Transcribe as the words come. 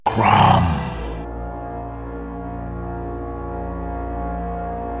Crom.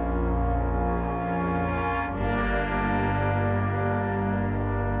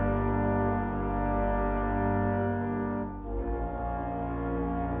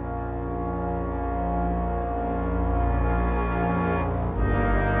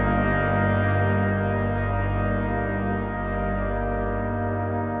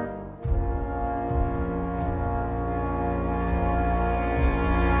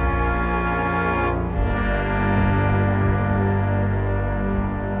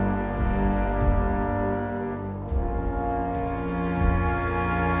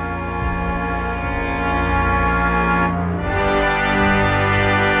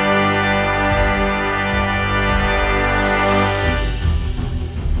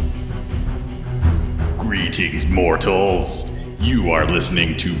 Greetings, mortals. You are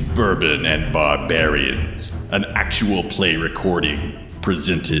listening to Bourbon and Barbarians, an actual play recording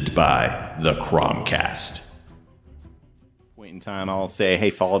presented by the Cromcast. Point in time, I'll say,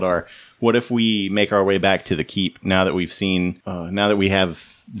 hey, Faldar, what if we make our way back to the keep now that we've seen, now that we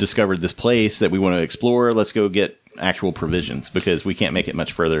have discovered this place that we want to explore? Let's go get actual provisions because we can't make it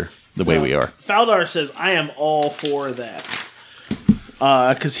much further the way we are. Faldar says, I am all for that.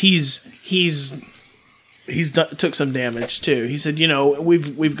 Because he's took some damage too. He said,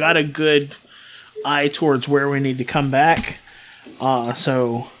 we've got a good eye towards where we need to come back,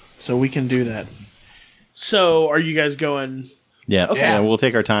 so we can do that. So, are you guys going? Yeah, okay. Yeah, we'll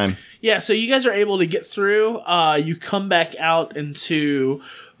take our time. Yeah, so you guys are able to get through. You come back out into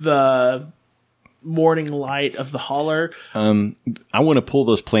the morning light of the holler. I want to pull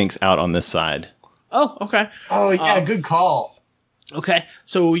those planks out on this side. Oh, okay. Oh, yeah, good call. Okay,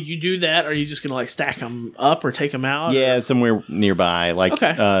 so you do that, or are you just going to stack them up or take them out? Yeah, or? Somewhere nearby,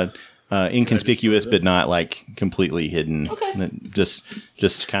 okay. Inconspicuous, but not completely hidden. Okay.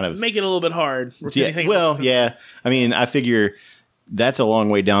 Just kind of make it a little bit hard. Yeah, well, yeah. I mean, I figure that's a long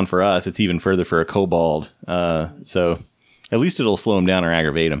way down for us. It's even further for a kobold. So at least it'll slow him down or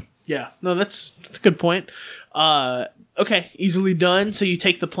aggravate him. Yeah, no, that's a good point. Okay, easily done. So you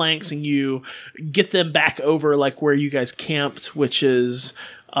take the planks and you get them back over where you guys camped, which is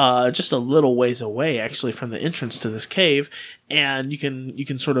just a little ways away actually from the entrance to this cave, and you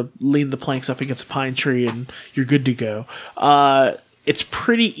can sort of lean the planks up against a pine tree and you're good to go. It's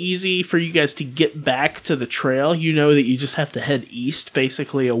pretty easy for you guys to get back to the trail. You know that you just have to head east,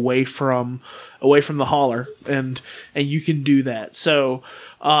 basically away from the holler, and you can do that. So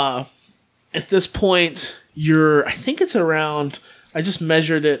at this point, I think it's around, I just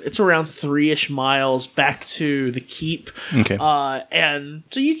measured it, it's around 3-ish miles back to the keep. Okay. And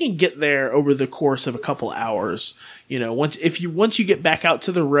so you can get there over the course of a couple hours. Once you get back out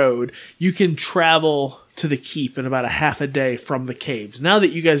to the road, you can travel to the keep in about a half a day from the caves, now that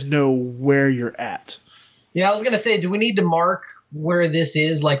you guys know where you're at. Yeah, I was going to say, do we need to mark where this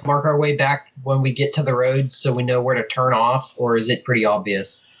is, mark our way back when we get to the road so we know where to turn off, or is it pretty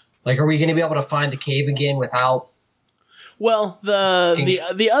obvious? Are we going to be able to find the cave again without? Well,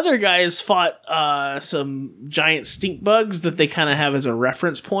 the other guys fought some giant stink bugs that they kind of have as a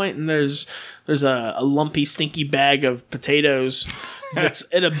reference point, and there's a lumpy, stinky bag of potatoes that's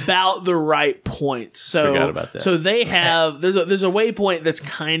at about the right point. So, forgot about that. So they have there's a waypoint that's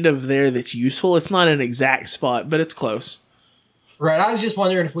kind of there that's useful. It's not an exact spot, but it's close. Right, I was just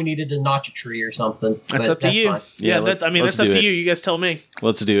wondering if we needed to notch a tree or something. That's up to you. Fine. Yeah, that's up to you. You guys tell me.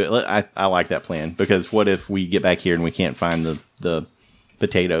 Let's do it. I like that plan, because what if we get back here and we can't find the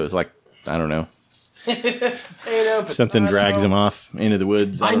potatoes? I don't know. Something drags them off into the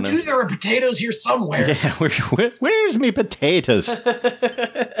woods. I knew there were potatoes here somewhere. Yeah, where's me potatoes? Okay.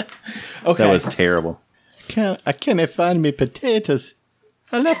 That was terrible. I can't find me potatoes.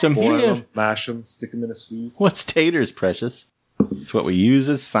 I left them Boil here. them, mash them, stick them in a soup. What's taters, precious? It's what we use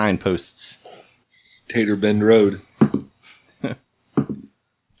as signposts. Tater Bend Road.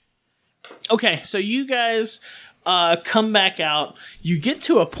 Okay, so you guys come back out. You get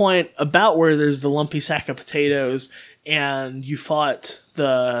to a point about where there's the lumpy sack of potatoes, and you fought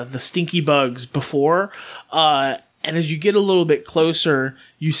the stinky bugs before. And as you get a little bit closer,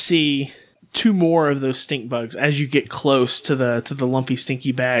 you see 2 more of those stink bugs as you get close to the lumpy,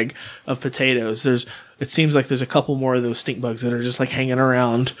 stinky bag of potatoes. It seems like there's a couple more of those stink bugs that are just hanging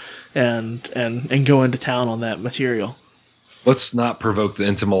around and going to town on that material. Let's not provoke the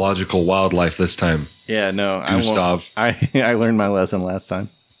entomological wildlife this time. Yeah, no, Gustav. I learned my lesson last time.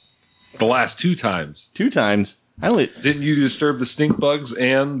 The last 2 times. 2 times? Didn't you disturb the stink bugs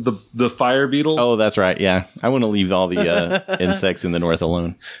and the fire beetle? Oh, that's right. Yeah, I want to leave all the insects in the north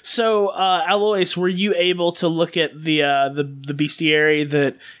alone. So, Alois, were you able to look at the bestiary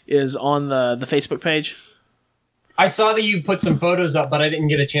that is on the Facebook page? I saw that you put some photos up, but I didn't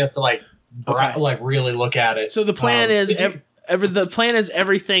get a chance to Okay. really look at it. So the plan is the plan is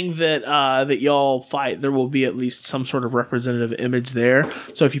everything that that y'all fight. There will be at least some sort of representative image there.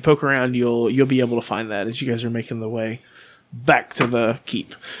 So if you poke around, you'll be able to find that as you guys are making the way back to the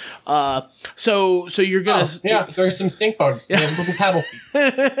keep. So you're gonna there's some stink bugs. They have little paddle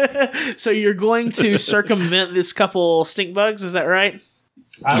feet. So you're going to circumvent this couple stink bugs. Is that right?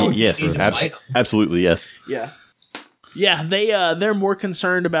 Yes, absolutely, yes. Yeah, they're more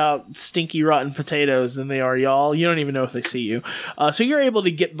concerned about stinky, rotten potatoes than they are y'all. You don't even know if they see you. So you're able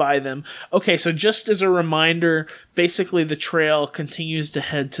to get by them. Okay, so just as a reminder, basically the trail continues to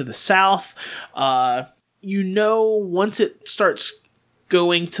head to the south. Once it starts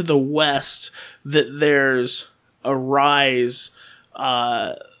going to the west, that there's a rise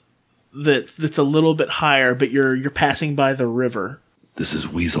that's a little bit higher, but you're passing by the river. This is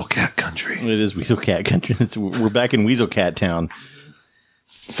Weasel Cat country. It is Weasel Cat country. We're back in Weasel Cat town.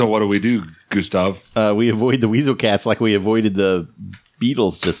 So what do we do, Gustav? We avoid the Weasel Cats like we avoided the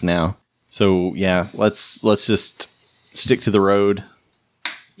beetles just now. So yeah, let's just stick to the road.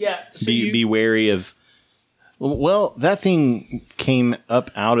 Yeah. So be wary of. Well, that thing came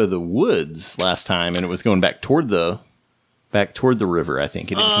up out of the woods last time, and it was going back toward the river. I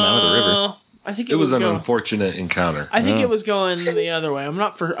think it didn't come out of the river. I think it was an unfortunate encounter. I think it was going the other way. I'm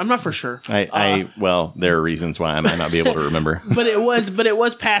not for sure. Well, there are reasons why I might not be able to remember. but it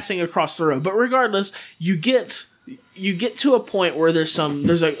was passing across the road. But regardless, you get to a point where there's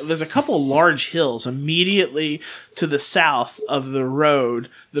a couple large hills immediately to the south of the road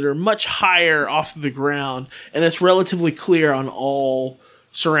that are much higher off the ground, and it's relatively clear on all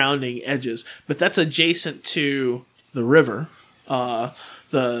surrounding edges. But that's adjacent to the river.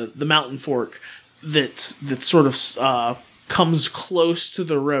 The mountain fork that sort of comes close to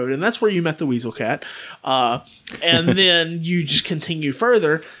the road, and that's where you met the Weasel Cat. And then you just continue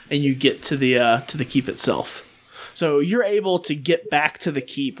further, and you get to the keep itself. So you're able to get back to the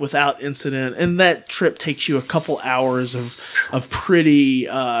keep without incident, and that trip takes you a couple hours of pretty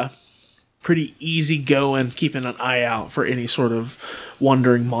easy going, keeping an eye out for any sort of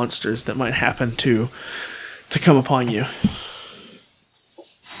wandering monsters that might happen to come upon you.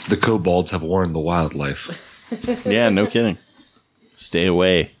 The kobolds have warned the wildlife. Yeah, no kidding. Stay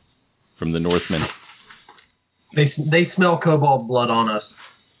away from the Northmen. They smell kobold blood on us.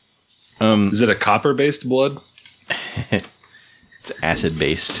 Is it a copper-based blood? It's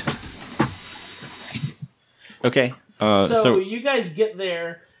acid-based. Okay. So you guys get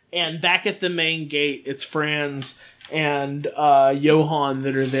there, and back at the main gate, it's Franz and Johan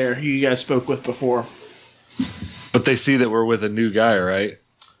that are there, who you guys spoke with before. But they see that we're with a new guy, right?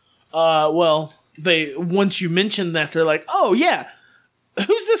 Well, once you mention that, they're like, "Oh yeah,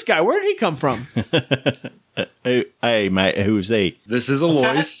 who's this guy? Where did he come from?" Hey, mate, who's he? This is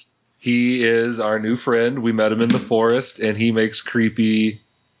Alois. He is our new friend. We met him in the forest, and he makes creepy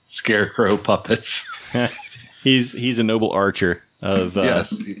scarecrow puppets. He's a noble archer of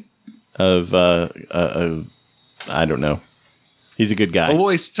yes. I don't know. He's a good guy.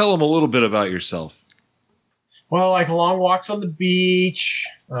 Alois, tell him a little bit about yourself. Well, like long walks on the beach.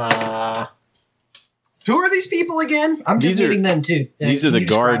 Who are these people again? I'm just meeting them too. These are the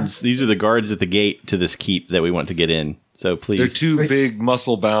guards. These are the guards at the gate to this keep that we want to get in. So please. They're two big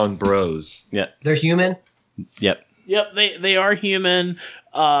muscle-bound bros. Yeah. They're human? Yep. Yep, they are human.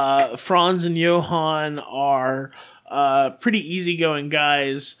 Franz and Johan are pretty easygoing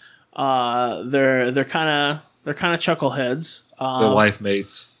guys. They're kind of chuckleheads. They're life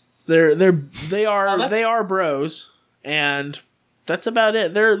mates. They are bros, and that's about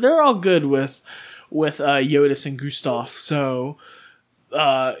it. They're all good with Yodis and Gustav. So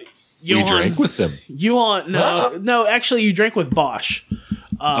you drank with them. No, actually you drank with Bosch.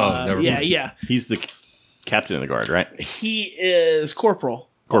 Never mind. Yeah. He's the captain of the guard, right? He is corporal.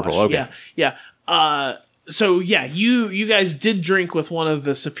 Corporal, Bosch. okay. Yeah. So yeah, you guys did drink with one of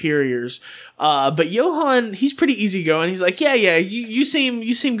the superiors, but Johan, he's pretty easygoing. He's like, yeah, you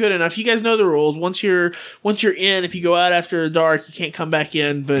seem good enough. You guys know the rules. Once you're in, if you go out after dark, you can't come back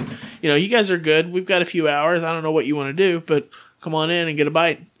in. But you guys are good. We've got a few hours. I don't know what you want to do, but come on in and get a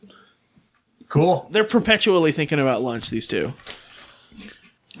bite. Cool. They're perpetually thinking about lunch. These two.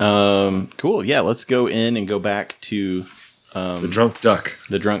 Cool. Yeah, let's go in and go back to the Drunk Duck.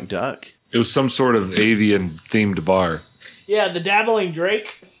 The Drunk Duck. It was some sort of avian-themed bar. Yeah, the Dabbling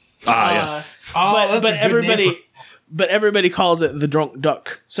Drake. Yes. But everybody but everybody calls it the Drunk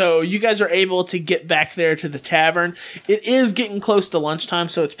Duck. So you guys are able to get back there to the tavern. It is getting close to lunchtime,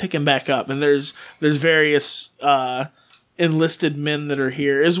 so it's picking back up, and there's various enlisted men that are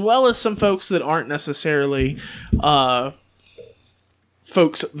here, as well as some folks that aren't necessarily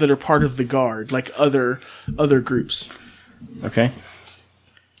folks that are part of the guard, like other groups. Okay.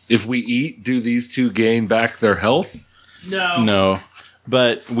 If we eat, do these two gain back their health? No,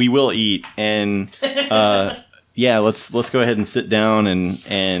 but we will eat, and yeah, let's go ahead and sit down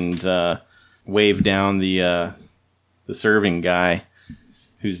and wave down the serving guy,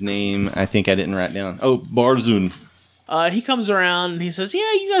 whose name I think I didn't write down. Oh, Barzun. He comes around and he says,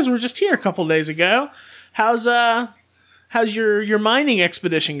 "Yeah, you guys were just here a couple days ago. How's your mining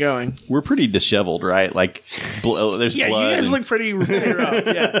expedition going?" We're pretty disheveled, right? Like, there's Yeah, blood. you guys look pretty rough.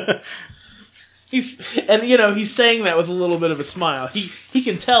 Yeah. He's saying that with a little bit of a smile. He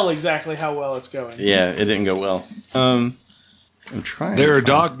can tell exactly how well it's going. Yeah, it didn't go well. I'm trying. There are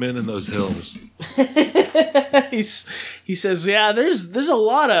dogmen in those hills. He says, "Yeah, there's a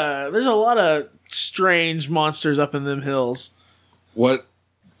lot of strange monsters up in them hills." What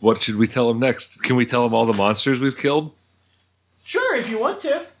should we tell them next? Can we tell them all the monsters we've killed? Sure, if you want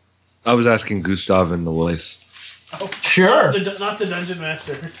to. I was asking Gustav and the Lace. Oh, Sure. Not the dungeon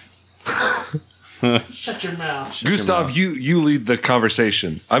master. Shut your mouth. Gustav, you lead the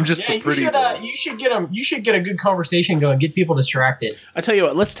conversation. I'm just the pretty. You should get a good conversation going. Get people distracted. I tell you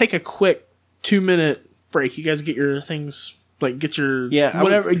what. Let's take a quick 2-minute break. You guys get your things. Like, get your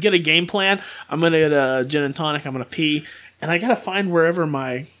whatever. Get a game plan. I'm gonna get a gin and tonic. I'm gonna pee, and I gotta find wherever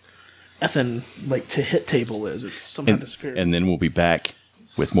my effing to hit table is. It's somehow disappeared. And then we'll be back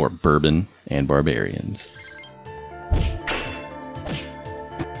with more Bourbon and Barbarians.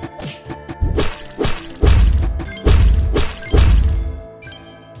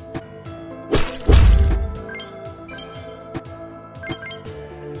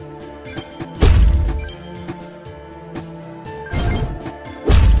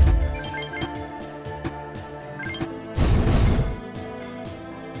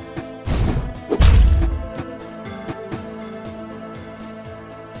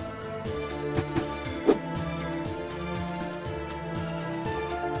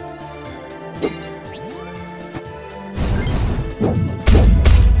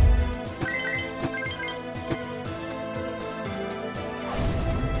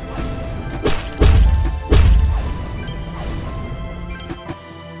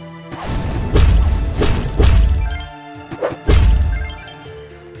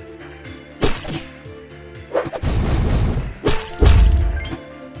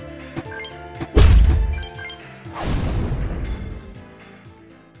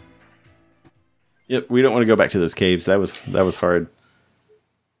 Yep, we don't want to go back to those caves. That was hard.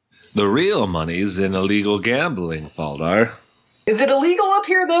 The real money's in illegal gambling, Faldar. Is it illegal up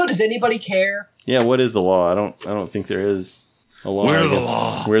here though? Does anybody care? Yeah, what is the law? I don't think there is a law. We're the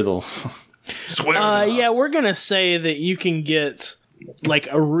law. We're the law. Swear. Yeah, we're gonna say that you can get like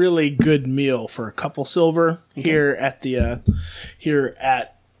a really good meal for a couple silver here at the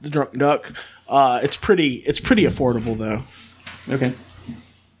Drunk Duck. It's pretty affordable though. Okay.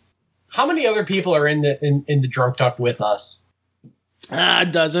 How many other people are in the Drunk Duck with us? A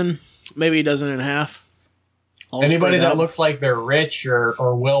dozen, maybe a dozen and a half. All Anybody spread that out. looks like they're rich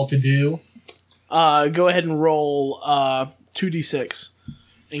or well-to-do? Go ahead and roll 2d6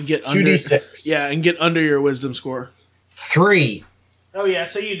 and get under 2d6. Yeah, and get under your wisdom score. 3. Oh yeah,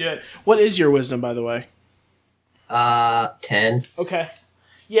 so you do it. What is your wisdom, by the way? 10. Okay.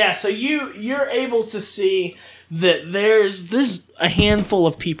 Yeah, so you're able to see that there's a handful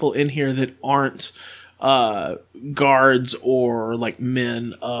of people in here that aren't guards or like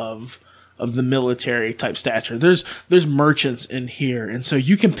men of the military type stature. There's merchants in here, and so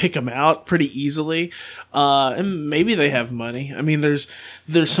you can pick them out pretty easily. And maybe they have money. I mean, there's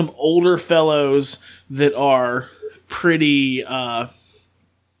some older fellows that are pretty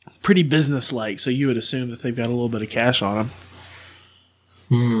businesslike, so you would assume that they've got a little bit of cash on them.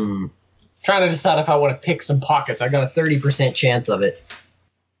 Trying to decide if I want to pick some pockets. I got a 30% chance of it.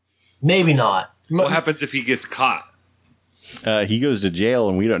 Maybe not. What happens if he gets caught? He goes to jail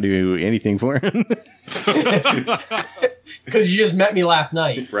and we don't do anything for him. Because you just met me last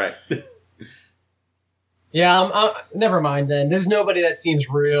night. Right. Yeah, never mind then. There's nobody that seems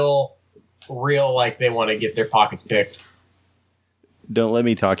real like they want to get their pockets picked. Don't let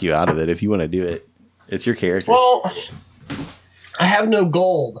me talk you out of it if you want to do it. It's your character. Well, I have no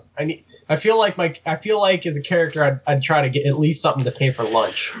gold. I feel like as a character, I'd try to get at least something to pay for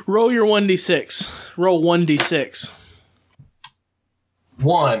lunch. Roll your 1d6. Roll 1d6.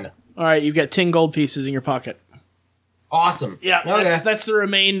 1. All right, you've got 10 gold pieces in your pocket. Awesome. Yeah, Okay. that's the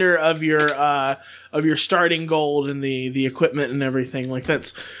remainder of your starting gold and the equipment and everything. Like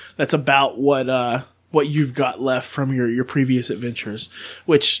that's about what you've got left from your previous adventures.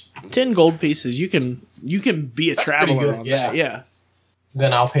 Which 10 gold pieces, you can be a traveler pretty good, on yeah. that. Yeah.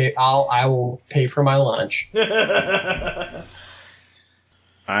 Then I will pay for my lunch.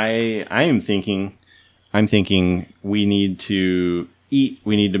 I'm thinking we need to eat.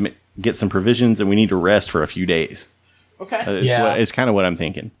 We need to get some provisions, and we need to rest for a few days. Okay. It's kind of what I'm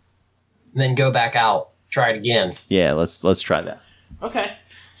thinking. And then go back out. Try it again. Yeah, let's try that. Okay.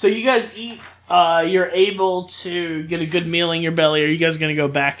 So you guys eat. You're able to get a good meal in your belly. Are you guys going to go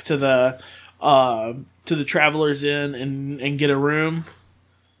back to the Travelers Inn and get a room?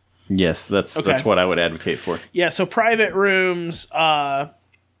 Yes, that's what I would advocate for. Yeah. So private rooms.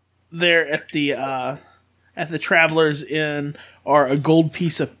 There at the Travelers Inn are a gold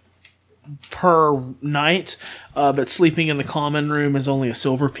piece per night, but sleeping in the common room is only a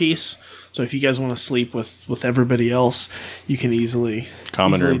silver piece. So if you guys want to sleep with everybody else, you can easily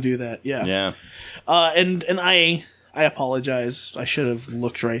room. do that. Yeah. Yeah. And I apologize. I should have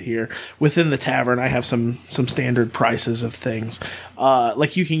looked right here. Within the tavern, I have some standard prices of things.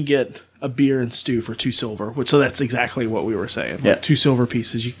 Like you can get a beer and stew for 2 silver, so that's exactly what we were saying. Yeah. Like 2 silver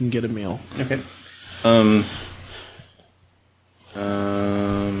pieces, you can get a meal. Okay.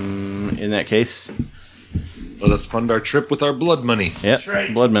 In that case, Let us fund our trip with our blood money. yep,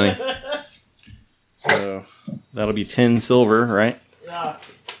 right. blood money. So that'll be 10 silver, right?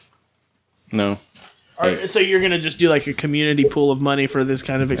 No. So you're going to just do like a community pool of money for this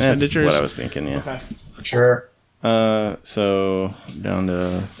kind of expenditures? That's what I was thinking, yeah. Okay. Sure. So down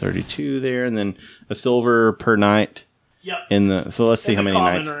to 32 there, and then a silver per night Yep. so let's see In how the many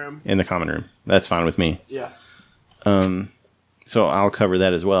common nights room. in the common room. That's fine with me. Yeah. So I'll cover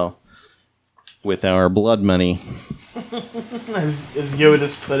that as well with our blood money. As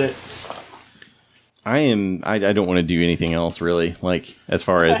Yoda's put it. I don't want to do anything else really, like as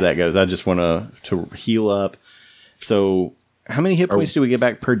far as that goes. I just want to heal up. So how many hit points do we get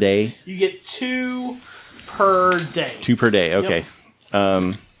back per day? You get 2 per day. 2 per day. Okay.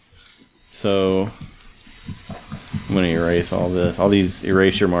 So I'm going to erase all these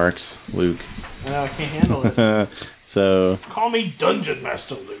erasure marks, Luke. No, I can't handle it. So Call me Dungeon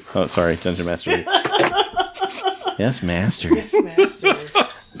Master Luke. oh, sorry, Dungeon Master Luke. Yes, Master. Yes, Master.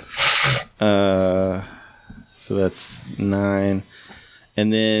 So that's 9,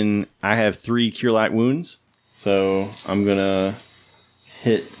 and then I have 3 cure light wounds. So I'm gonna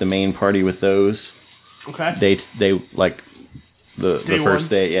hit the main party with those. Okay. They like the Day first one.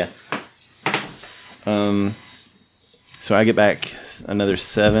 day, yeah. So I get back another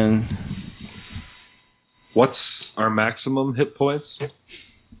 7. What's our maximum hit points?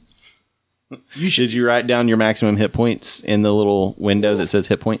 Did you write down your maximum hit points in the little window that says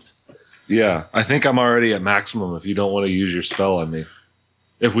hit points? Yeah, I think I'm already at maximum if you don't want to use your spell on me.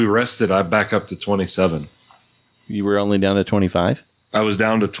 If we rested, I'm back up to 27. You were only down to 25? I was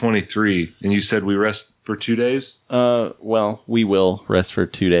down to 23, and you said we rest for 2 days? Well, we will rest for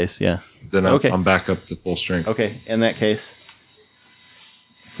 2 days, yeah. Then Okay. I'm back up to full strength. Okay, in that case.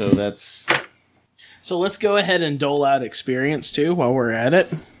 So that's... So let's go ahead and dole out experience too while we're at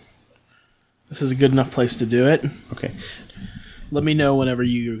it. This is a good enough place to do it. Okay. Let me know whenever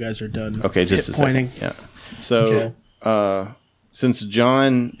you guys are done. Okay, just a hit pointing. second. Yeah. So, since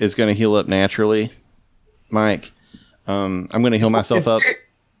John is going to heal up naturally, Mike, I'm going to heal myself up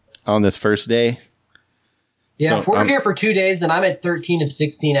on this first day. Yeah, So if we're I'm- here for 2 days, then I'm at 13 of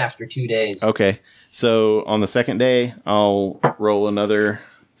 16 after 2 days. Okay. So on the second day, I'll roll another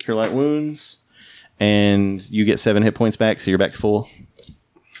Cure Light Wounds, and you get 7 hit points back, so you're back to full.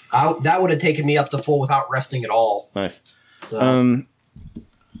 That would have taken me up to full without resting at all. Nice. So. And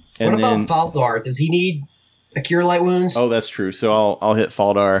what then, about Faldar? Does he need a Cure Light Wounds? oh, that's true. So I'll hit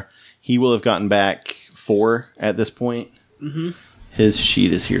Faldar. He will have gotten back 4 at this point. Mm-hmm. His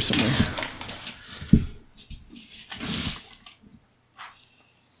sheet is here somewhere.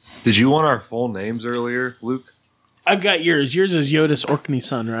 Did you want our full names earlier, Luke? I've got yours. Yours is Yodis Orkney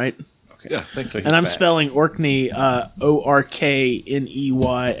son, right? Yeah, thank you. And I'm spelling Orkney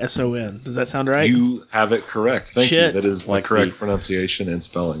Orkneyson. Does that sound right? You have it correct. Thank Shit. you. That is Like the correct the- pronunciation and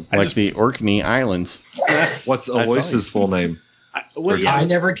spelling. Like the Orkney Islands. What's saw you. Aloysius' full name? Well, yeah. I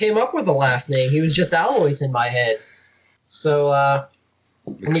never came up with a last name. He was just Alois in my head. So,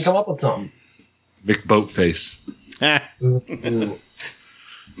 let me come up with something. Vic Boatface. Ooh.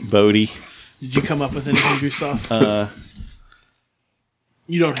 Bodie. Did you come up with anything, Gustav?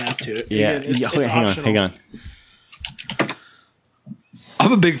 You don't have to. Yeah. Again, it's hang optional. on.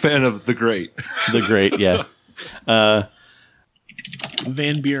 I'm a big fan of The Great. The Great, yeah. Van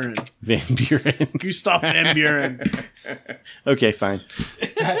Buren. Van Buren. Gustav Van Buren. Okay, fine.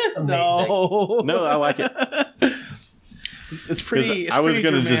 That's amazing. No. No, I like it. It's pretty. It's I was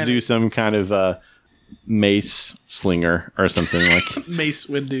going to just do some kind of mace slinger or something like Mace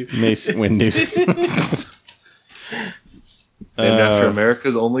Windu. Mace Windu. Named after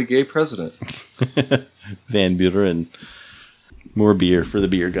America's only gay president. Van Buren. More beer for the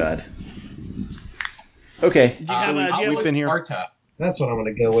beer god. Okay. We've been here. Barta. That's what I'm going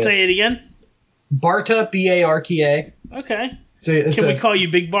to go with. Say it again. Barta, Barta. Okay. Can we call you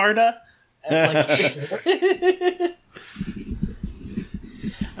Big Barda?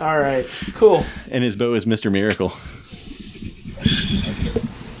 All right. Cool. And his bow is Mr. Miracle.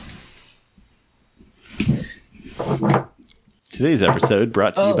 Today's episode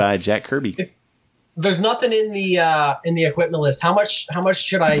brought to you by Jack Kirby. There's nothing in the equipment list. How much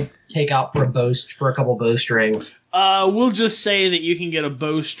should I take out for a couple bowstrings? We'll just say that you can get a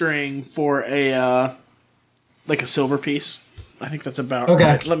bowstring for a silver piece. I think that's about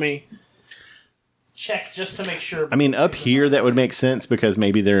right. Let me check just to make sure. I mean, up here that would make sense because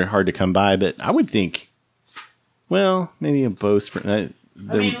maybe they're hard to come by, but I would think, well, maybe a bowstring. I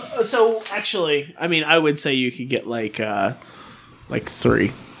would say you could get like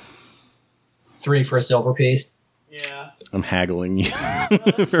 3. 3 for a silver piece. Yeah. I'm haggling you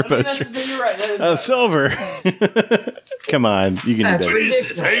for bowstring. You're right. That is Silver. Come on, you can do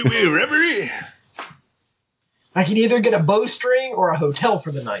ridiculous. Highway robbery. I can either get a bowstring or a hotel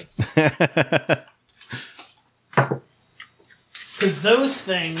for the night. because those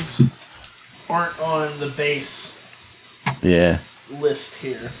things aren't on the base list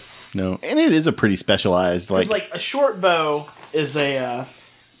here. No, and it is a pretty specialized like a short bow is a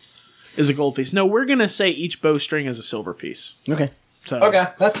gold piece. No, we're gonna say each bowstring is a silver piece. Okay. So okay,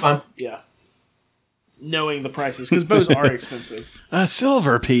 that's fine. Yeah. Knowing the prices, because bows are expensive. A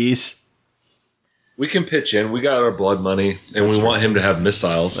silver piece. We can pitch in. We got our blood money, and we want him to have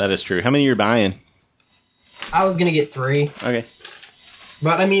missiles. That is true. How many are you buying? I was gonna get 3. Okay.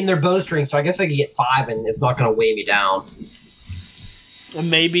 But I mean, they're bowstrings, so I guess I could get 5, and it's not gonna weigh me down.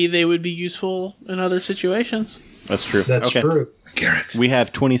 Maybe they would be useful in other situations. That's true. That's true. Garrett. We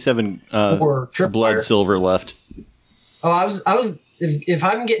have 27 Or blood silver left. Oh, I was. If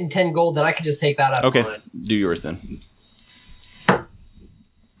I'm getting 10 gold, then I could just take that out of mine. Do yours then.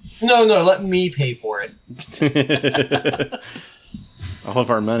 No, let me pay for it. All of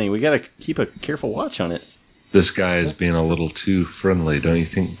our money. We got to keep a careful watch on it. This guy is being a little too friendly, don't you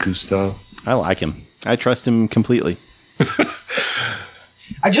think, Gustav? I like him. I trust him completely.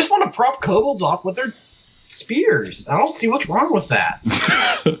 I just want to prop kobolds off with their spears. I don't see what's wrong with that.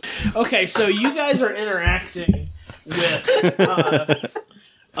 Okay, so you guys are interacting with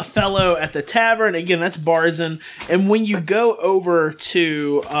a fellow at the tavern. Again, that's Barzin. And when you go over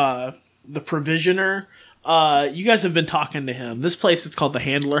to the provisioner, you guys have been talking to him. This place is called the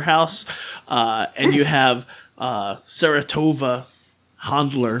Handler House, and you have Saratova.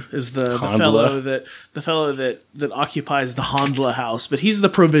 Handler is the fellow that occupies the Handler house, but he's the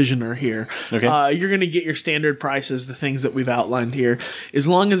provisioner here. Okay. You're going to get your standard prices, the things that we've outlined here. As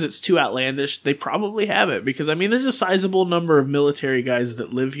long as it's too outlandish, they probably have it because, I mean, there's a sizable number of military guys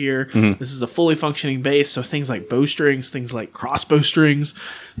that live here. Mm-hmm. This is a fully functioning base, so things like bowstrings, things like crossbow strings,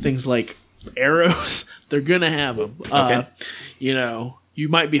 things like arrows, they're going to have them. Okay. You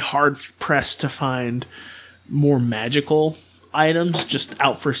might be hard pressed to find more magical items just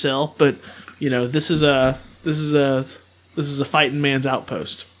out for sale, but this is a fighting man's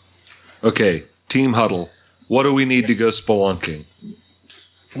outpost. Okay, team huddle. What do we need to go spelunking?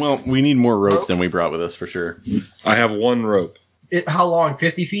 Well, we need more rope than we brought with us for sure. I have 1 rope. How long?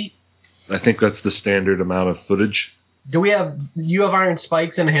 50 feet? I think that's the standard amount of footage. You have iron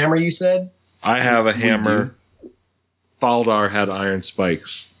spikes and a hammer, you said? I have a hammer. Faldar had iron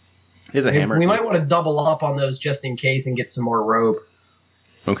spikes. Here's a hammer. We might want to double up on those just in case and get some more rope.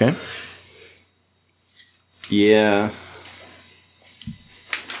 Okay. Yeah.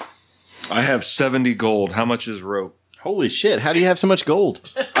 I have 70 gold. How much is rope? Holy shit. How do you have so much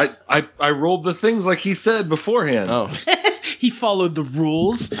gold? I rolled the things like he said beforehand. Oh. He followed the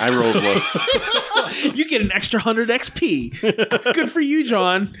rules. I rolled low. You get an extra 100 XP. Good for you,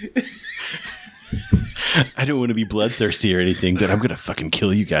 John. I don't want to be bloodthirsty or anything, but I'm gonna fucking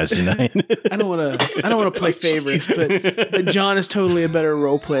kill you guys tonight. I don't want to play favorites, but John is totally a better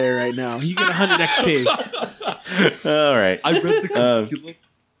role player right now. You get 100 XP. All right. I read the curriculum.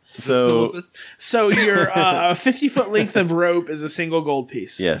 So your 50-foot length of rope is a single gold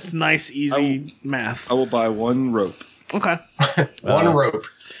piece. Yes. It's nice, easy math. I will buy 1 rope. Okay. 1 rope.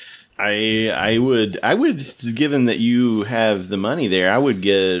 I would, given that you have the money there, I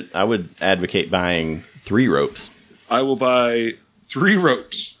would advocate buying 3 ropes. I will buy 3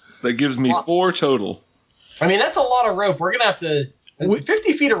 ropes. That gives me 4 total. I mean, that's a lot of rope. We're gonna have to.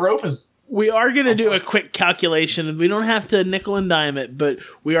 50 feet of rope is. We are going to do a quick calculation. We don't have to nickel and dime it, but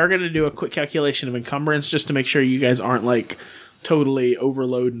we are going to do a quick calculation of encumbrance just to make sure you guys aren't like totally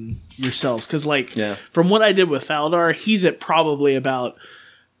overloading yourselves. Because from what I did with Faldar, he's at probably about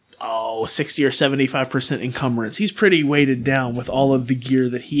 60 or 75% encumbrance. He's pretty weighted down with all of the gear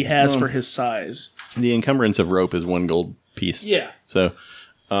that he has for his size. The encumbrance of rope is 1 gold piece. Yeah. So,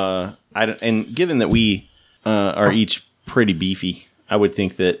 and given that we are each pretty beefy, I would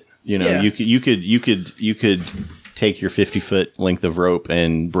think that you could take your 50-foot length of rope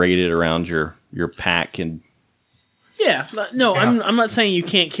and braid it around your pack and. Yeah. No, I'm not saying you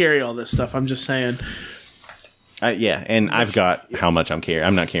can't carry all this stuff. I'm just saying. And I've got how much I'm carrying.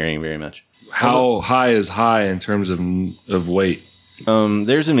 I'm not carrying very much. How high is high in terms of weight?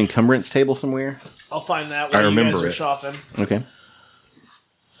 There's an encumbrance table somewhere. I'll find that while you guys are shopping. Okay.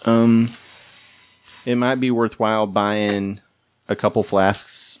 It might be worthwhile buying a couple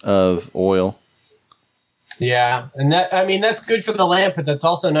flasks of oil. Yeah, and that's good for the lamp, but that's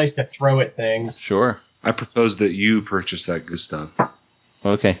also nice to throw at things. Sure. I propose that you purchase that, Gustav.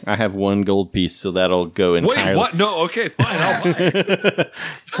 Okay, I have 1 gold piece, so that'll go entirely. Wait, what? No, okay, fine, I'll buy it.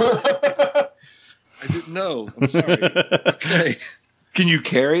 I didn't know. I'm sorry. Okay. Can you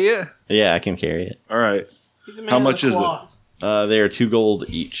carry it? Yeah, I can carry it. All right. How much is it? They are 2 gold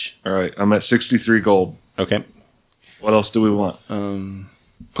each. All right, I'm at 63 gold. Okay. What else do we want?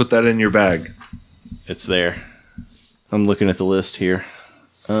 Put that in your bag. It's there. I'm looking at the list here.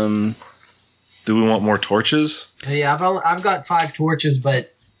 Do we want more torches? Yeah, I've got 5 torches,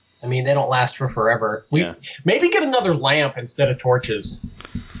 but I mean they don't last for forever. Maybe get another lamp instead of torches.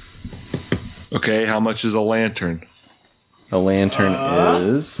 Okay, how much is a lantern? A lantern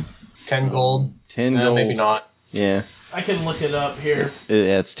is 10 gold. 10 gold. Maybe not. Yeah. I can look it up here.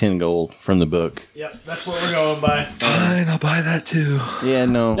 It's 10 gold from the book. Yep, that's what we're going by. Fine, I'll buy that too. Yeah,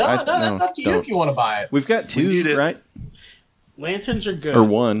 no. No, that's up to you if you want to buy it. We've got 2, right? Lanterns are good. Or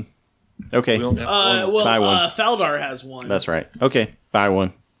 1. Okay. We only have one. Buy one. Faldar has 1. That's right. Okay, buy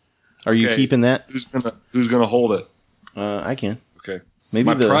 1. Are you keeping that? Who's gonna hold it? I can. Okay. Maybe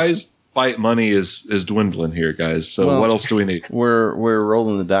my prize fight money is dwindling here, guys. So what else do we need? We're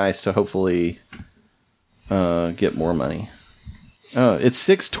rolling the dice to hopefully get more money. It's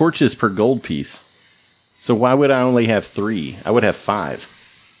 6 torches per gold piece. So why would I only have 3? I would have 5.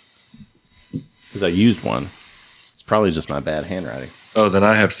 Because I used 1. It's probably just my bad handwriting. Oh, then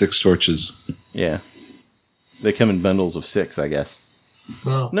I have 6 torches. Yeah. They come in bundles of 6, I guess.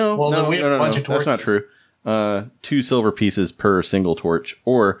 No. No, We have a bunch of torches. That's not true. 2 silver pieces per single torch,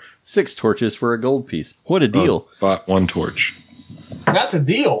 or 6 torches for a gold piece. What a deal. Bought 1 torch. That's a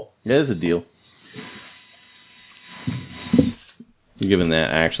deal. That is a deal. Given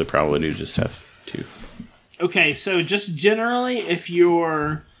that, I actually probably do just have 2. Okay, so just generally, if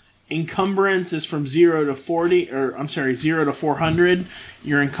your encumbrance is from 0 to 40, or I'm sorry, 0 to 400,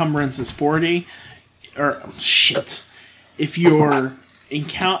 your encumbrance is 40. Or shit, if your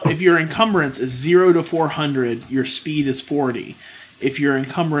encumbrance is 0 to 400, your speed is 40. If your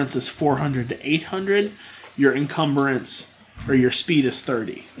encumbrance is 400 to 800, your encumbrance or your speed is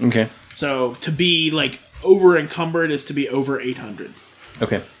 30. Okay. So to be like over encumbered is to be over 800.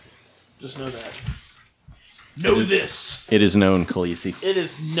 Okay. Just know that. Know this. It is known, Khaleesi. It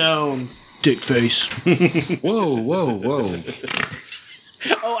is known. Dick face. Whoa.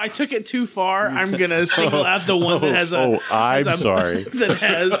 Oh, I took it too far. I'm gonna single out the one that has a. I'm sorry. That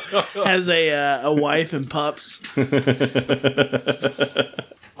has a wife and pups.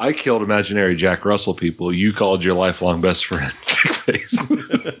 I killed imaginary Jack Russell people. You called your lifelong best friend Dick Face.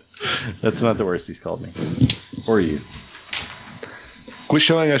 That's not the worst he's called me. Or you. Quit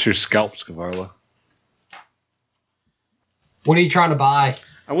showing us your scalps, Kavarla. What are you trying to buy?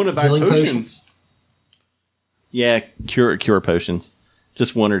 I want to buy Healing potions. Yeah, cure potions.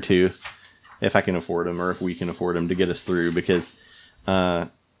 Just 1 or 2, if I can afford them, or if we can afford them to get us through, because it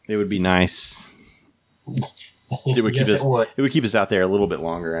would be nice. It would keep us out there a little bit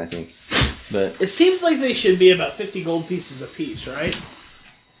longer, I think. But it seems like they should be about 50 gold pieces a piece, right?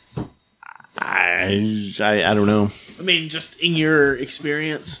 I don't know. I mean, just in your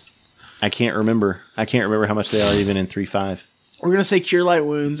experience. I can't remember. How much they are even in 3.5. We're going to say Cure Light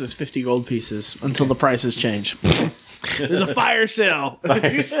Wounds is 50 gold pieces until the prices change. There's a fire sale.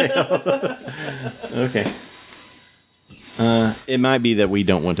 Okay. It might be that we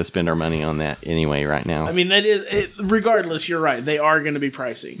don't want to spend our money on that anyway right now. I mean, that is regardless. You're right; they are going to be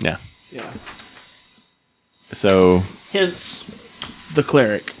pricey. Yeah. Yeah. So. Hence, the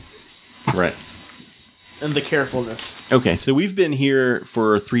cleric Right. and the carefulness. Okay, so we've been here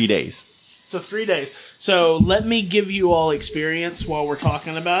for 3 days. So 3 days. So let me give you all experience while we're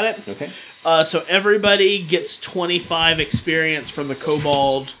talking about it. Okay. So everybody gets 25 experience from the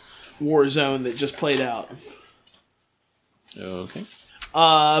Kobold War Zone that just played out. Okay.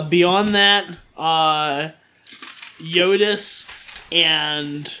 Beyond that, Yodis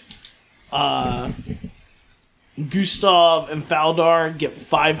and Gustav and Faldar get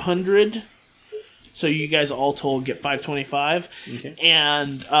 500. So you guys all told get 525. Okay.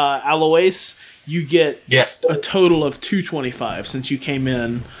 And Alois, you get Yes. a total of 225 since you came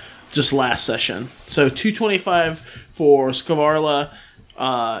in just last session. So 225 for Skavarla,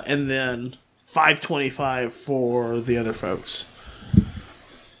 and then 525 for the other folks.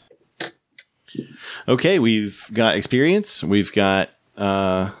 Okay, we've got experience. We've got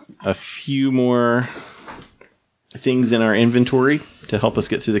a few more things in our inventory to help us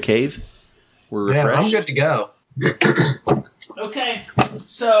get through the cave. We're Yeah, refreshed. I'm good to go. Okay,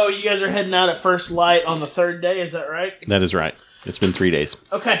 so you guys are heading out at first light on the third day, is that right? That is right. It's been 3 days.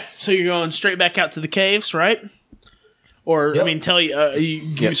 Okay, so you're going straight back out to the caves, right? Or, Yep. I mean,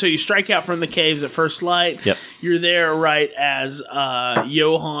 so you strike out from the caves at first light. Yep. You're there right as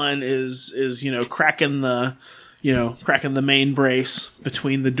Johan is cracking the main brace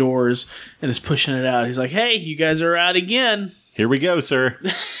between the doors and is pushing it out. He's like, "Hey, you guys are out again." Here we go, sir.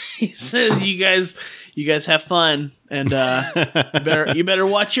 He says, "You guys have fun, and you better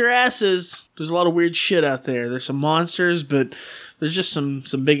watch your asses. There's a lot of weird shit out there. There's some monsters, but there's just some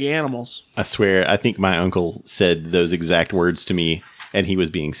big animals." I swear, I think my uncle said those exact words to me, and he was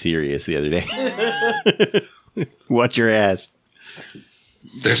being serious the other day. Watch your ass.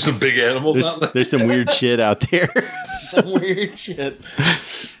 There's some big animals out there. There's some weird shit out there. Some weird shit.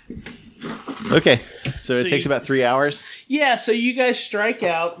 Okay, so it So takes you- about 3 hours. Yeah, so you guys strike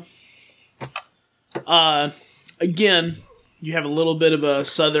out. Again, you have a little bit of a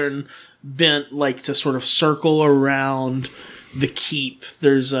southern bent, like to sort of circle around the keep.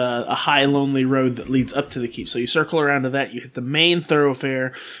 There's a high, lonely road that leads up to the keep. So you circle around to that. You hit the main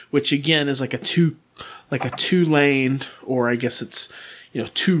thoroughfare, which again is like a two lane, or I guess it's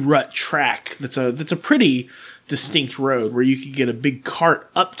two rut track. That's a pretty distinct road where you could get a big cart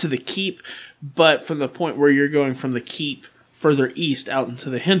up to the keep, but from the point where you're going from the keep further east out into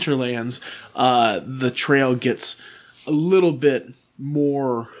the hinterlands, the trail gets a little bit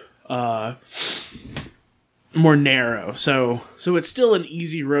more narrow. So it's still an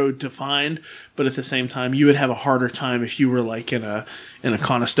easy road to find, but at the same time, you would have a harder time if you were like in a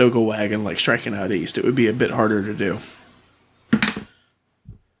Conestoga wagon, like striking out east. It would be a bit harder to do.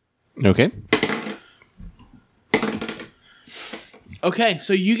 Okay. Okay,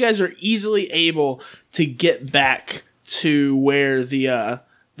 so you guys are easily able to get back to where the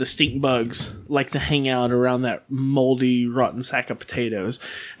stink bugs like to hang out around that moldy, rotten sack of potatoes,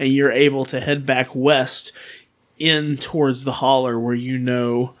 and you're able to head back west in towards the holler where you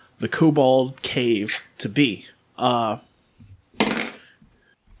know the kobold cave to be. So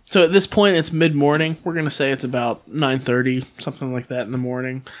at this point, it's mid-morning. We're going to say it's about 9:30, something like that in the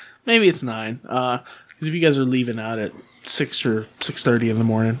morning. Maybe it's 9, because if you guys are leaving out at 6 or 6:30 in the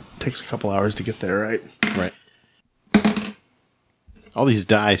morning, it takes a couple hours to get there, right? Right. All these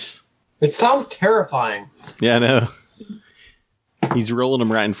dice. It sounds terrifying. Yeah, I know. He's rolling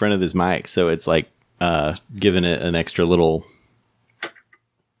them right in front of his mic, so it's like giving it an extra little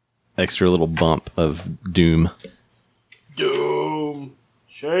bump of doom. Doom.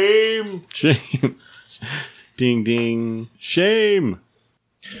 Shame. Shame. Ding ding. Shame.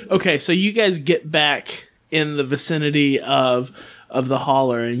 Okay, so you guys get back in the vicinity of the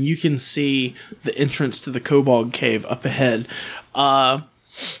holler, and you can see the entrance to the kobold cave up ahead.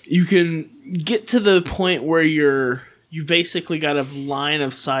 You can get to the point where you basically got a line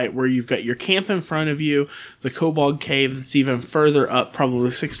of sight where you've got your camp in front of you, the kobold cave that's even further up,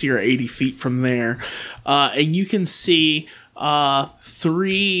 probably 60 or 80 feet from there, and you can see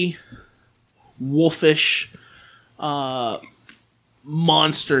 3 wolfish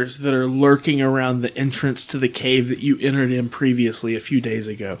monsters that are lurking around the entrance to the cave that you entered in previously a few days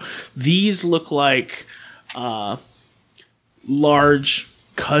ago. These look like large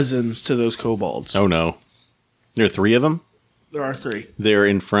cousins to those kobolds. Oh no. There are 3 of them? There are 3. They're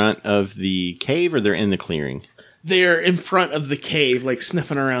in front of the cave, or they're in the clearing? They're in front of the cave, like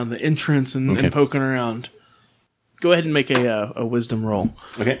sniffing around the entrance and poking around. Go ahead and make a wisdom roll.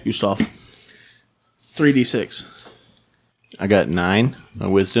 Okay. Gustav. 3d6. I got 9. My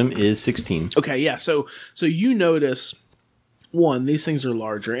wisdom is 16. Okay, yeah. So you notice, one, these things are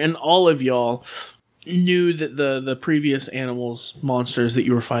larger, and all of y'all knew that the previous monsters that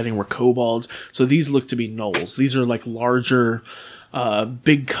you were fighting were kobolds. So these look to be gnolls. These are like larger,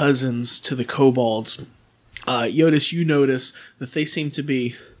 big cousins to the kobolds. Yotis, you notice that they seem to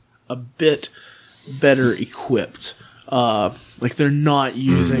be a bit better equipped. Like they're not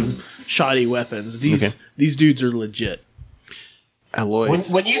using shoddy weapons. These dudes are legit.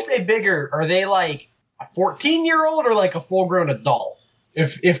 Alois. When you say bigger, are they like a 14-year-old or like a full-grown adult?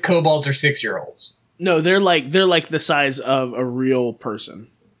 If kobolds are 6-year-olds. No, they're like the size of a real person.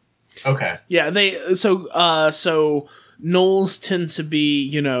 Okay. Yeah, so gnolls tend to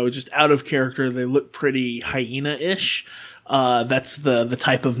be, just out of character. They look pretty hyena-ish. That's the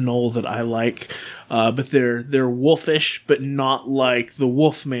type of gnoll that I like. But they're wolfish, but not like the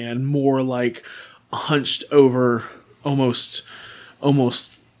wolf man, more like hunched over, almost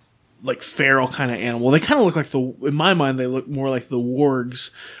like feral kind of animal. They kind of look like in my mind, they look more like the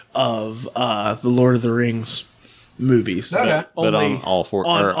wargs of the Lord of the Rings movies. Okay. But on all four,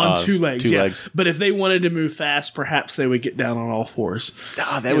 on 2 legs. Two yeah. legs. But if they wanted to move fast, perhaps they would get down on all 4s.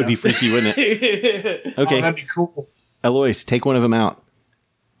 Ah, that would be freaky, wouldn't it? Okay. Oh, that'd be cool. Alois, take one of them out.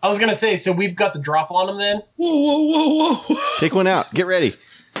 I was gonna say, so we've got the drop on them then? Whoa. Take one out. Get ready.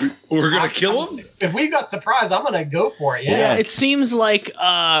 We're going to kill him? If we've got surprise, I'm gonna go for it. Yeah. It seems like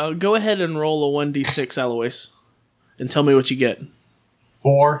go ahead and roll a 1d6, Alois, and tell me what you get.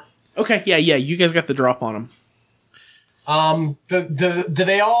 4. Okay, yeah, you guys got the drop on them. Do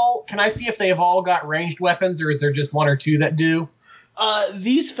they all? Can I see if they have all got ranged weapons, or is there just 1 or 2 that do?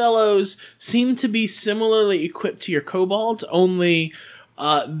 These fellows seem to be similarly equipped to your kobolds, only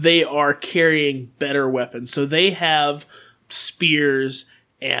they are carrying better weapons. So they have spears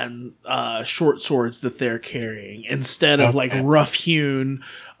and short swords that they're carrying instead of like rough-hewn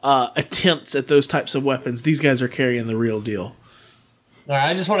attempts at those types of weapons. These guys are carrying the real deal. All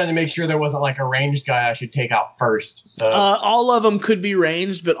right, I just wanted to make sure there wasn't like a ranged guy I should take out first. So all of them could be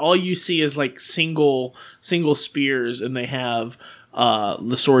ranged, but all you see is like single spears, and they have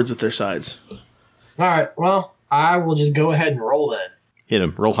the swords at their sides. All right, well, I will just go ahead and roll then. Hit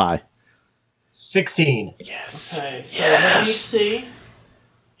him. Roll high. 16. Yes. Okay, so let me see.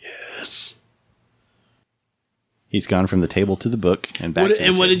 Yes. He's gone from the table to the book and back.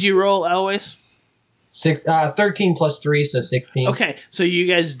 What did you roll, Alois? 13 plus 3, so 16. Okay, so you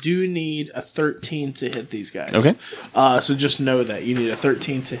guys do need a 13 to hit these guys. Okay. So just know that you need a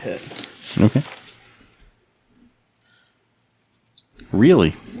 13 to hit. Okay.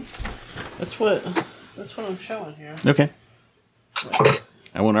 Really? That's what I'm showing here. Okay.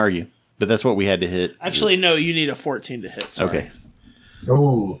 I won't argue, but that's what we had to hit. Actually, no, you need a 14 to hit. Sorry. Okay.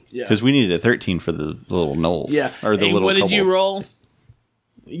 Ooh. Yeah. Because we needed a 13 for the little gnolls. Yeah. Or the and little what did you kobolds. roll?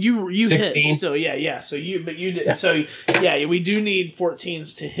 You 16. hit still, yeah. So you did. Yeah. So yeah, we do need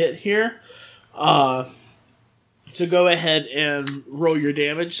 14s to hit here. So go ahead and roll your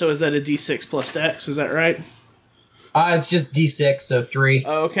damage. So is that a D6 plus Dex? Is that right? It's just D6, so 3.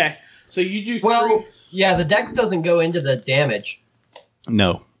 Oh, okay. So you do. Well, yeah, the dex doesn't go into the damage.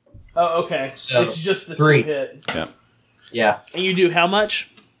 No. Oh, okay. So, it's just the 3. 2 hit. Yeah. Yeah. And you do how much?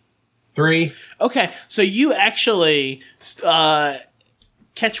 3. Okay, so you actually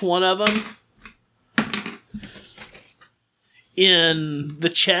catch one of them in the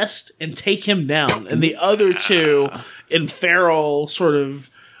chest and take him down, and the other 2 in feral sort of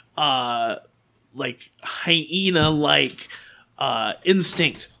like hyena-like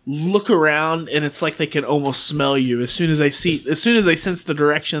instinct look around, and it's like they can almost smell you as soon as they sense the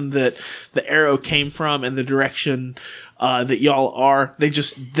direction that the arrow came from and the direction that y'all are.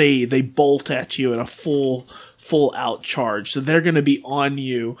 They bolt at you in a full out charge. So they're going to be on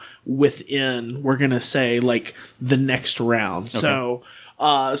you within, we're going to say, like the next round. Okay. So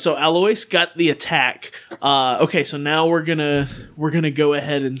Alois got the attack. Okay, so now we're gonna go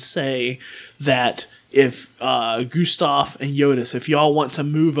ahead and say that if Gustav and Yotis, if y'all want to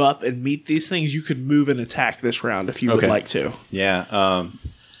move up and meet these things, you could move and attack this round if you would like to. Yeah.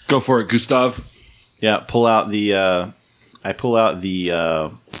 Go for it, Gustav. Yeah. Pull out the. I pull out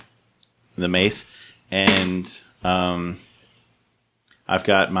the mace, and I've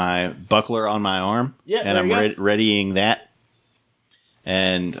got my buckler on my arm, and I'm readying that,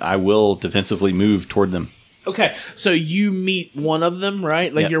 and I will defensively move toward them. Okay, so you meet one of them,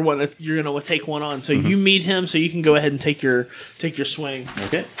 right? Like you're gonna take one on. So you meet him, so you can go ahead and take your swing.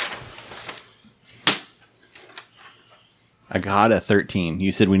 Okay. I got a 13.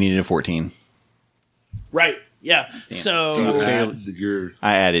 You said we needed a 14. Right. Yeah. Damn. So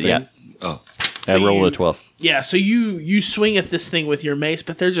I added. Thing? Yeah. Oh. I rolled a 12. Yeah, so you swing at this thing with your mace,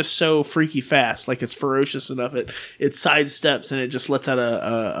 but they're just so freaky fast. Like, it's ferocious enough. It sidesteps and it just lets out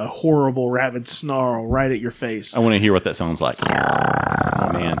a horrible rabid snarl right at your face. I want to hear what that sounds like.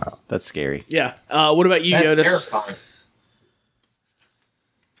 Oh man, that's scary. Yeah. What about you, That's Yotis? terrifying.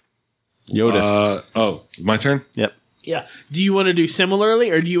 Yotis. My turn? Yep. Yeah. Do you want to do similarly,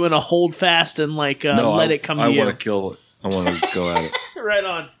 or do you want to hold fast and let it come to you? I want to kill it. I want to go at it. Right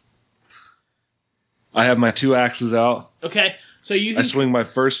on. I have my 2 axes out. Okay. So you I swing my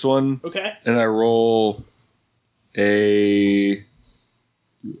first one. Okay. And I roll I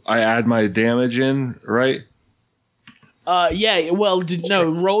add my damage in, right? Yeah. Well,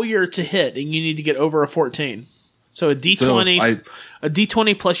 roll your to hit, and you need to get over a 14. So a D20, a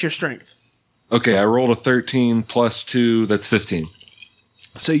D20 plus your strength. Okay, I rolled a 13 plus 2. That's 15.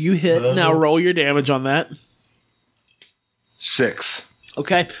 So you hit. Now roll your damage on that. 6.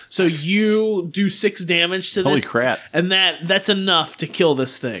 Okay, so you do 6 damage to this. Holy crap. And that's enough to kill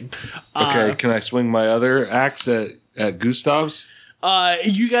this thing. Okay, can I swing my other axe at Gustav's?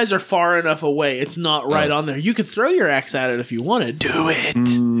 You guys are far enough away. It's not right on there. You could throw your axe at it if you wanted. Do it.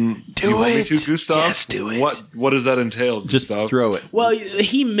 Do you want me to, Gustav? Yes, do it. What does that entail, Just Gustav? throw it. Well,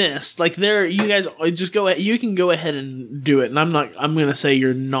 he missed. Like, you guys just go ahead. You can go ahead and do it. And I'm going to say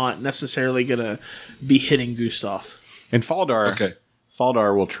you're not necessarily going to be hitting Gustav. And Faldar. Okay.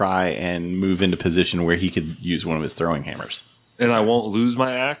 Faldar will try and move into position where he could use one of his throwing hammers. And I won't lose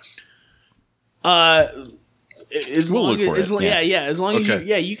my axe? We'll look for it. Yeah. As long as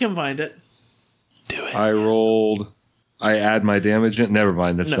Okay. you can find it. Do it. I add my damage in. Never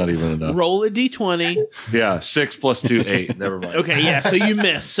mind. That's not even enough. Roll a d20. Yeah, 6 plus 2, 8. Never mind. Okay, yeah. So you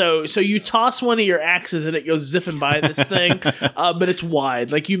miss. So you toss one of your axes and it goes zipping by this thing, but it's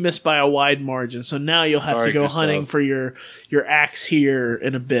wide. Like, you miss by a wide margin. So now you'll have to go Gustav. hunting for your axe here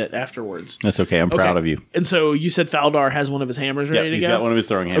in a bit afterwards. That's okay. I'm proud of you. And so you said Faldar has one of his hammers ready to He's go. got one of his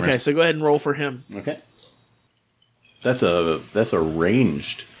throwing hammers. Okay, so go ahead and roll for him. Okay. That's a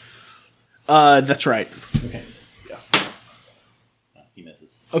ranged. That's right. Okay. Yeah. He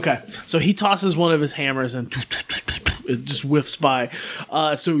misses. Okay, so he tosses one of his hammers and it just whiffs by.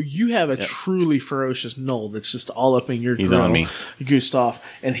 So you have a truly ferocious gnoll that's just all up in your He's grill, on me. Gustav,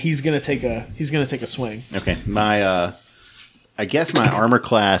 and he's gonna take a swing. Okay. My I guess my armor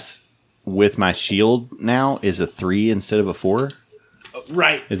class with my shield now is a 3 instead of a 4.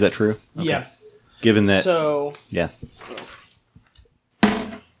 Right. Is that true? Okay. Yeah. Given that So yeah.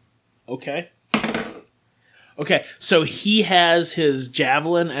 Okay, so he has his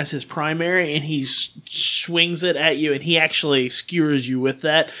javelin as his primary, and he swings it at you, and he actually skewers you with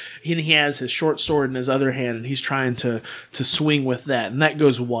that. And he has his short sword in his other hand, and he's trying to swing with that, and that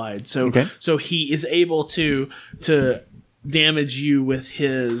goes wide. So so he is able to damage you with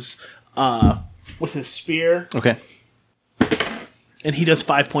his spear. Okay. And he does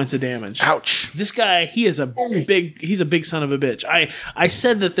 5 points of damage. Ouch. This guy, he's a big son of a bitch. I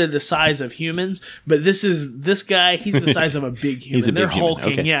said that they're the size of humans, but this guy, he's the size of a big human. He's a big they're human.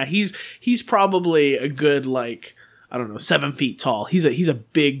 hulking. Okay. Yeah, he's probably a good, like, I don't know, 7 feet tall. He's a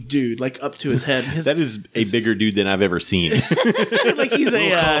big dude, like up to his head. That is a bigger dude than I've ever seen. Like, he's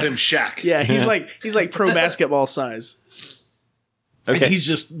We'll call him Shaq. Yeah, he's like pro basketball size. Okay. And he's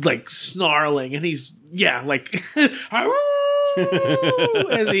just like snarling, and he's like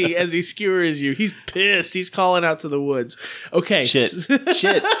as he skewers you. He's pissed. He's calling out to the woods. Okay. Shit.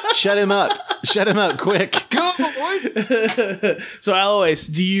 Shut him up. Shut him up quick. Go, boy. So Alois,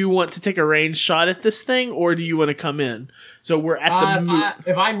 do you want to take a ranged shot at this thing, or do you want to come in? So we're at the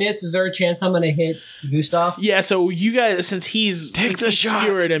if I miss, is there a chance I'm going to hit Gustav? Yeah, so you guys, since he's the shot.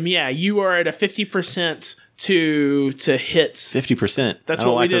 skewered him, you are at a 50% to hit. 50%. That's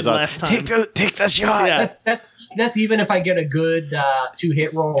what we did last time. Take the shot. Yeah. That's even if I get a good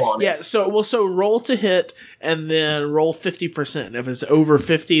 2-hit roll on it. Yeah, so roll to hit and then roll 50%. If it's over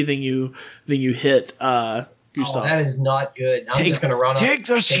 50, then you hit Gustav. Oh, that is not good. I'm just going to run up. Take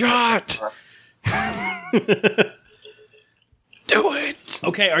the shot. Do it.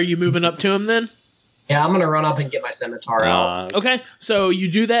 Okay, are you moving up to him then? Yeah, I'm going to run up and get my scimitar out. Okay, so you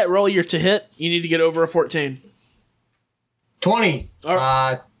do that, roll your to hit. You need to get over a 14. 20.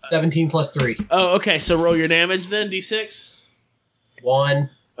 17 plus 3. Oh, okay, so roll your damage then, D6. 1.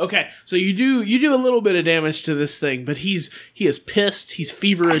 Okay, so you do a little bit of damage to this thing, but he is pissed. He's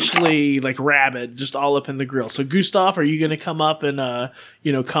feverishly like rabid, just all up in the grill. So Gustav, are you going to come up and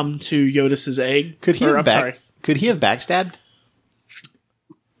come to Yotis's egg? Could he have backstabbed?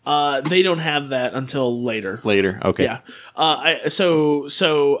 They don't have that until later. Later, okay. Yeah. So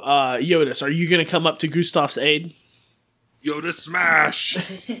Yotis, are you going to come up to Gustav's aid? Yoda smash!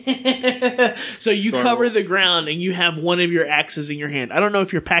 So you cover the ground and you have one of your axes in your hand. I don't know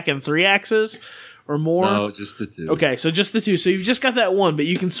if you're packing 3 axes or more. No, just the 2. Okay, so just the 2. So you've just got that one, but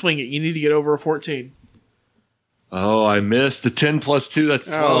you can swing it. You need to get over a 14. Oh, I missed. The 10 plus 2, that's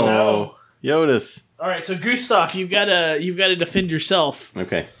 12. Oh, no. Yodis. All right, so Gustav, you've got to defend yourself.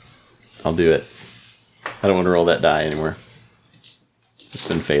 Okay. I'll do it. I don't want to roll that die anymore. It's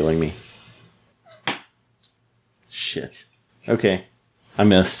been failing me. Shit. Okay. I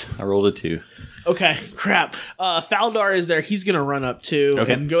missed. I rolled a 2. Okay, crap. Faldar is there. He's going to run up too.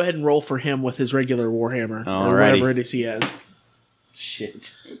 Okay. And go ahead and roll for him with his regular Warhammer. Alrighty. Or whatever it is he has.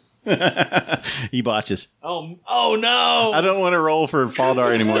 Shit. He botches. Oh no! I don't want to roll for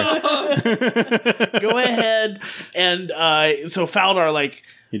Faldar anymore. Go ahead and so Faldar, like,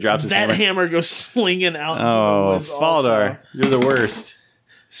 He drops his that hammer. hammer goes slinging out. Oh, into the woods also. Faldar. You're the worst.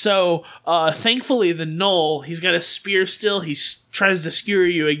 So, thankfully, the gnoll, he's got a spear still. He tries to skewer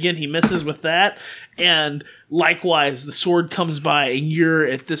you again. He misses with that. And likewise, the sword comes by, and you're,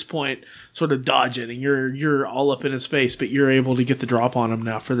 at this point, sort of dodging. And you're all up in his face, but you're able to get the drop on him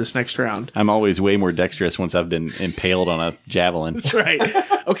now for this next round. I'm always way more dexterous once I've been impaled on a javelin. That's right.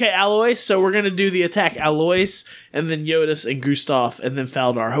 Okay, Alois, so we're going to do the attack. Alois, and then Yodis, and Gustav, and then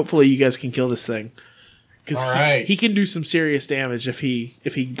Faldar. Hopefully you guys can kill this thing. Because Alright. he can do some serious damage if he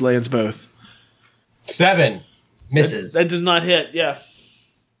lands both. 7. Misses. That does not hit, yeah.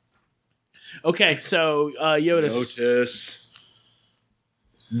 Okay, so Yodis. Notice.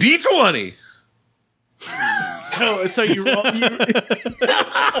 D20! So you roll.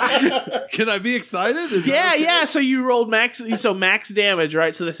 Can I be excited? Is that Yeah, okay? yeah. So you rolled max damage,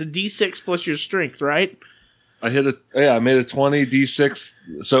 right? So that's a D6 plus your strength, right? I made a 20, D6,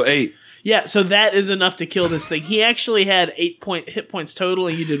 so 8. Yeah, so that is enough to kill this thing. He actually had 8 hit points total,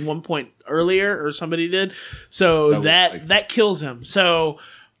 and you did 1 point earlier, or somebody did. So that kills him. So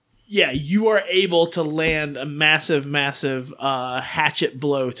yeah, you are able to land a massive hatchet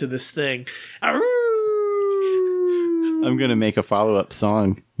blow to this thing. I'm going to make a follow-up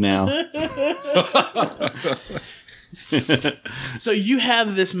song now. So you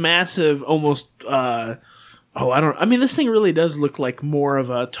have this massive, almost. This thing really does look like more of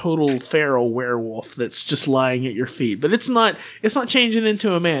a total feral werewolf that's just lying at your feet. But it's not changing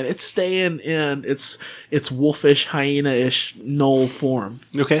into a man. It's staying in its wolfish, hyena-ish gnoll form.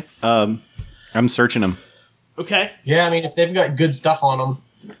 Okay. I'm searching them. Okay. Yeah, I mean, if they've got good stuff on them.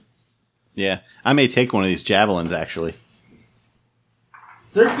 Yeah. I may take one of these javelins, actually.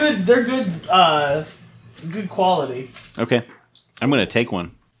 They're good, good quality. Okay. I'm going to take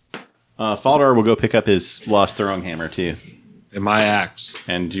one. Faldar will go pick up his lost throwing hammer, too. And my axe.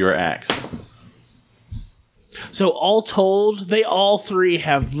 And your axe. So all told, they all 3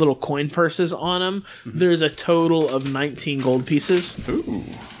 have little coin purses on them. Mm-hmm. There's a total of 19 gold pieces. Ooh.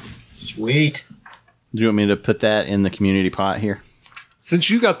 Sweet. Do you want me to put that in the community pot here?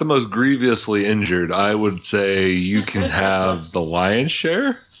 Since you got the most grievously injured, I would say you can have the lion's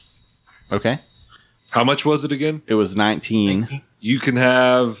share. Okay. How much was it again? It was 19. You can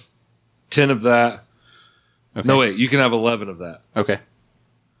have 10 of that. Okay. No, wait. You can have 11 of that. Okay.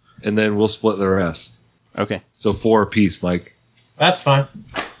 And then we'll split the rest. Okay. So 4 apiece, Mike. That's fine.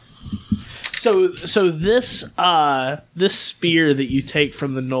 So this spear that you take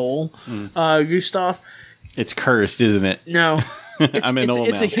from the knoll, Gustav. It's cursed, isn't it? No, I'm in knoll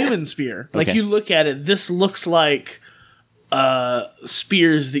it's now. a human spear. Like Okay. you look at it, this looks like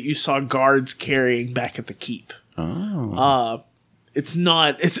spears that you saw guards carrying back at the keep. Oh. It's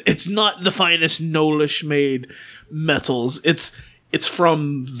not the finest gnollish made metals. It's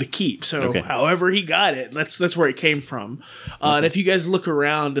from the keep. So Okay. however he got it, that's where it came from. And if you guys look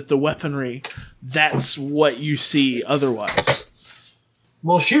around at the weaponry, that's what you see otherwise.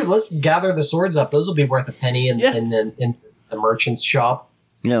 Well, shoot, let's gather the swords up. Those will be worth a penny in Yeah. the merchant's shop.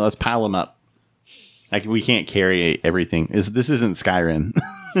 Yeah, let's pile them up. Like, we can't carry everything. This isn't Skyrim.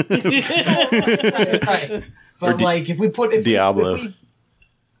 Right. But if we Diablo. if we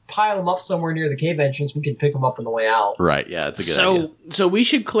pile them up somewhere near the cave entrance, we can pick them up on the way out. Right, yeah, that's a good idea. So we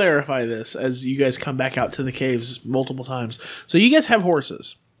should clarify this as you guys come back out to the caves multiple times. So you guys have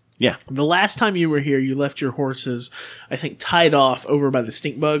horses. Yeah. The last time you were here, you left your horses, I think, tied off over by the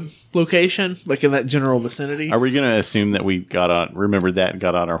stink bug location, like in that general vicinity. Are we going to assume that we remembered that and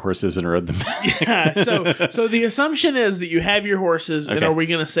got on our horses and rode them back? Yeah, so the assumption is that you have your horses, and Okay. are we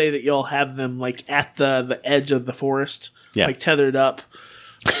going to say that you'll have them like at the edge of the forest, Yeah. like tethered up,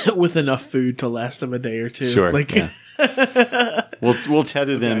 with enough food to last them a day or two? Sure. Like, yeah. We'll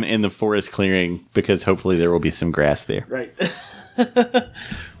tether them in the forest clearing because hopefully there will be some grass there. right.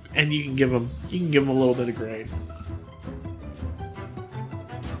 And you can give them a little bit of grain.